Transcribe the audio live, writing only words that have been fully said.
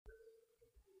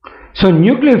So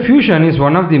nuclear fusion is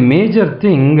one of the major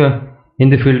thing in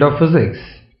the field of physics.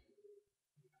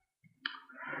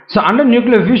 So under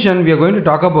nuclear fusion we are going to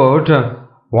talk about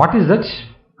what is that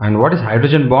and what is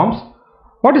hydrogen bombs,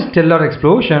 what is stellar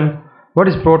explosion, what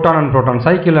is proton and proton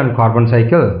cycle and carbon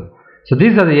cycle. So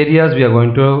these are the areas we are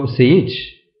going to see it.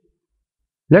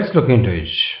 Let's look into it.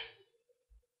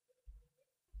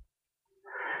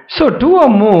 So two or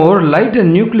more lighter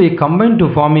nuclei combine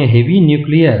to form a heavy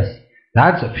nucleus.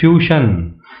 That's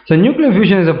fusion. So nuclear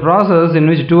fusion is a process in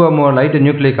which two or more lighter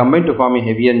nuclei combine to form a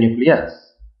heavier nucleus.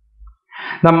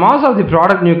 The mass of the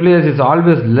product nucleus is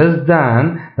always less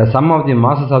than the sum of the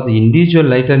masses of the individual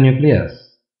lighter nucleus.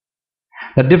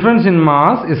 The difference in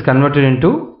mass is converted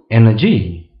into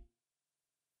energy.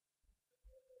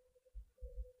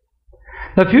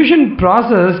 The fusion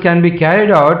process can be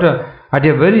carried out at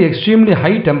a very extremely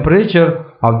high temperature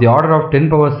of the order of 10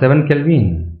 power 7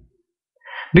 Kelvin.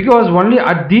 Because only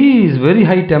at these very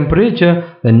high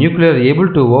temperature the nuclei are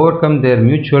able to overcome their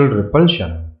mutual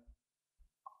repulsion.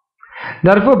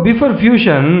 Therefore, before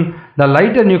fusion, the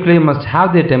lighter nuclei must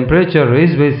have their temperature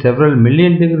raised by several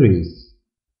million degrees.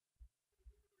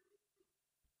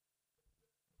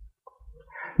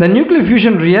 The nuclear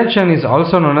fusion reaction is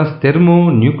also known as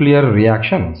thermonuclear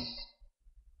reactions.